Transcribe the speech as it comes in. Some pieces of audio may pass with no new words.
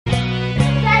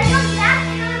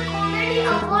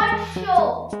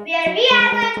show where we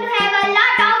are going to have a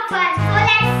lot of fun. So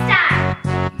let's start.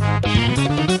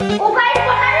 Oh guys,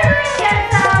 what are you doing here,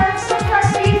 sir? So sir,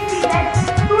 please see that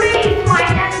today is my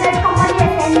turn that somebody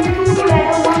has sent me two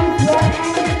together, one here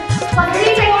and for 3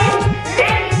 seconds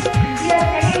and here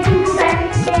second two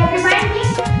times. Remind me.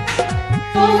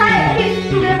 So sir, if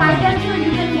today my turn, so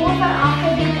you can go for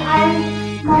after this. I'll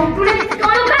today.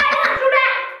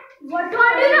 What do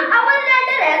you know? Our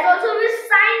letter has also been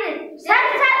signed. Sir,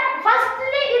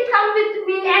 firstly it comes with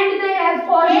me and they have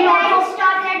for you. Let's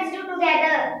start. Let's do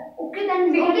together. Okay, then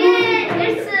we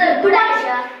it's good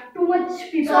idea. Too much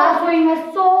people are showing us,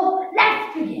 so let's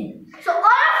begin. So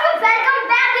all of you, welcome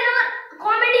back in our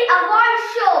comedy award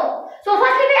show. So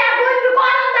firstly we are going to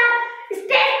call on the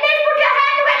stage. Please put your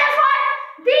hand together for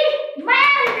the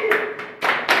man.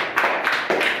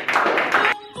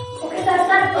 Okay,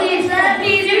 sir,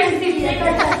 please, you can sit here.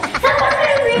 Sir, what are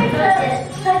you doing, sir?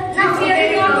 Sir, now we are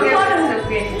going to call on the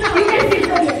stage. You can sit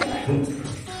here.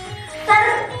 Sir,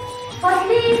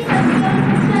 firstly,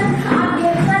 questions are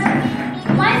there, sir.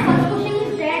 My first question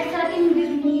is that, sir, in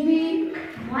this movie,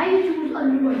 why you choose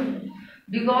Allu Arjun?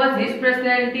 Because his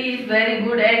personality is very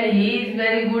good and he is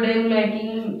very good in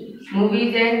making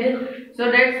movies, and so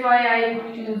that's why I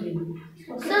choose him.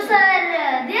 So sir,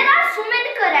 there are so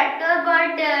many characters,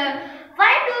 but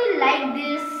why do you like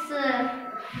this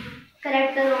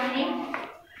character only?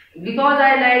 Because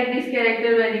I like this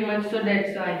character very much, so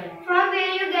that's why. From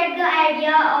where you get the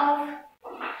idea of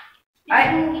this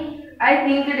movie? I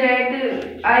think that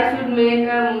I should make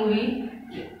a movie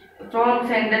from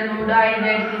Sandalwood. I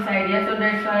had this idea, so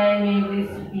that's why I made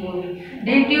this movie.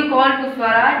 Didn't you call Pushpa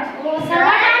Raj? Oh sir,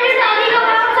 what are you talking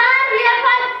about, sir? We are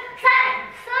called, sir,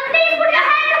 please put your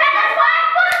hand together for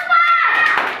Pushpa!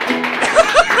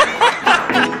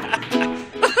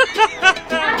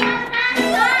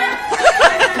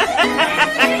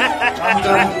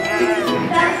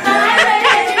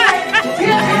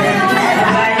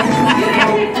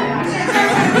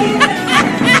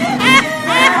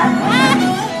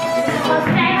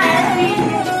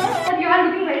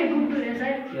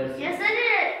 Yes, sir.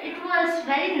 It was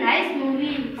very nice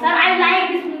movie. Sir, I like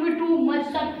this movie too much,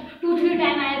 sir. 2-3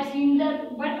 times I have seen that,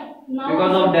 but now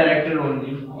because of director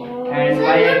only and sir,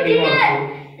 my acting also.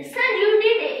 Sir, you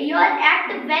did your act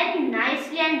very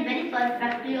nicely and very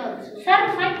perfectly also. Sir,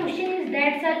 my question is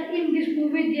that, sir, in this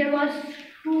movie there was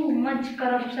too much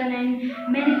corruption and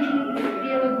many things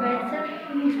there was bad, sir.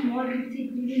 In small kids,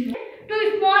 too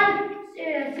small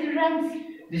children.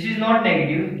 This is not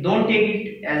negative. Don't take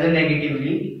it as a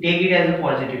negatively. Take it as a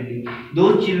positively.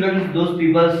 Those children, those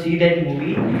people see that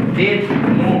movie. They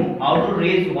know how to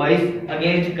raise voice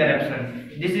against corruption.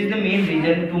 This is the main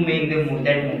reason to make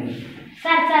that movie.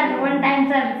 Sir, one time,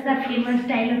 sir, famous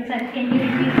dialogue, sir. Can you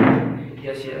repeat?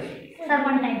 Yes. Sir,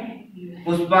 one time.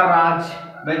 Pushpa Raj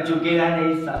मैं झुकेगा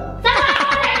नहीं साला.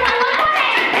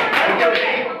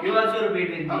 You also repeat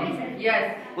with me. Okay, sir. Yes.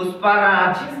 Pushpa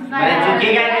Raj मैं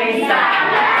झुकेगा नहीं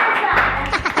साला.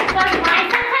 Sir, my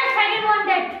second one,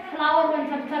 that flower one,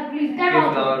 sir, please. That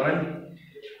also. Flower one.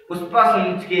 Pushpa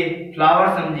समझ के फ्लावर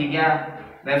समझी क्या?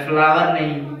 मैं फ्लावर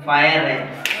नहीं फायर है.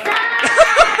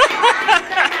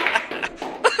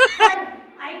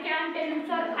 I can tell you,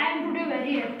 sir, I am today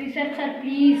very happy, sir. Sir,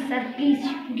 please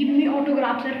give me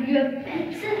autograph, sir. You have pen,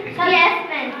 sir. Yes,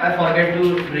 pen. I forget to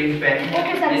bring pen.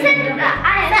 Okay, sir.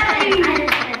 I have pen.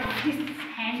 This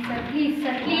hand, sir. Please,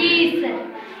 sir.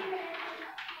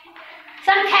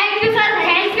 Sir, thank you, sir.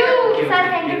 Thank you, sir.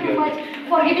 Thank you too much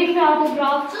for giving me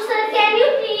autograph. So, sir, can you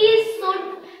please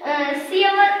see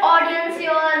our audience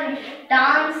your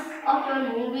dance of your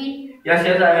movie? Yes, I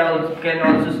can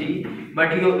also see. But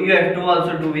you have to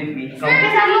also do with me. Come.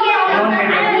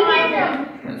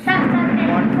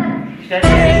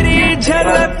 तेरी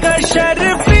झलक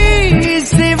शर्फी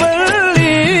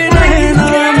सिवली नैना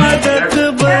मदद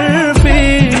बर्फी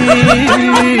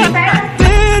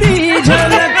तेरी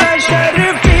झलक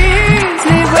शर्फी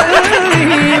सिवली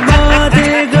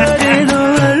बातें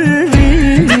गर्दवर्दी.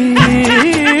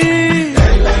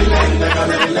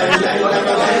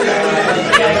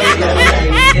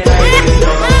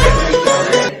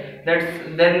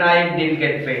 Then I didn't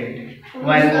get paid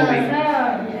while moving.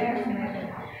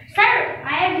 Sir,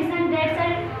 I have listened that,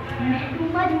 sir, too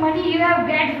much money you have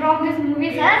get from this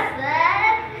movie, sir.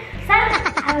 Sir,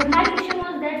 my question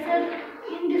was that, sir,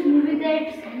 in this movie that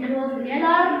there was real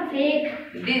or fake?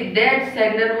 That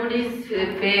Sandalwood is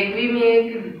fake. We make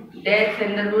that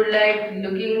Sandalwood like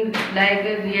looking like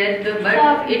a real, but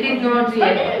it is not real.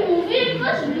 But in the movie it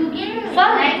was looking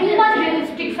like too much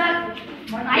realistic, sir.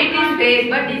 It is fake,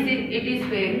 but it is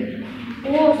fake.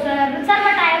 Oh, sir, but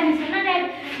I have listened that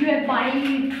you are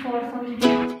buying it for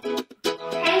some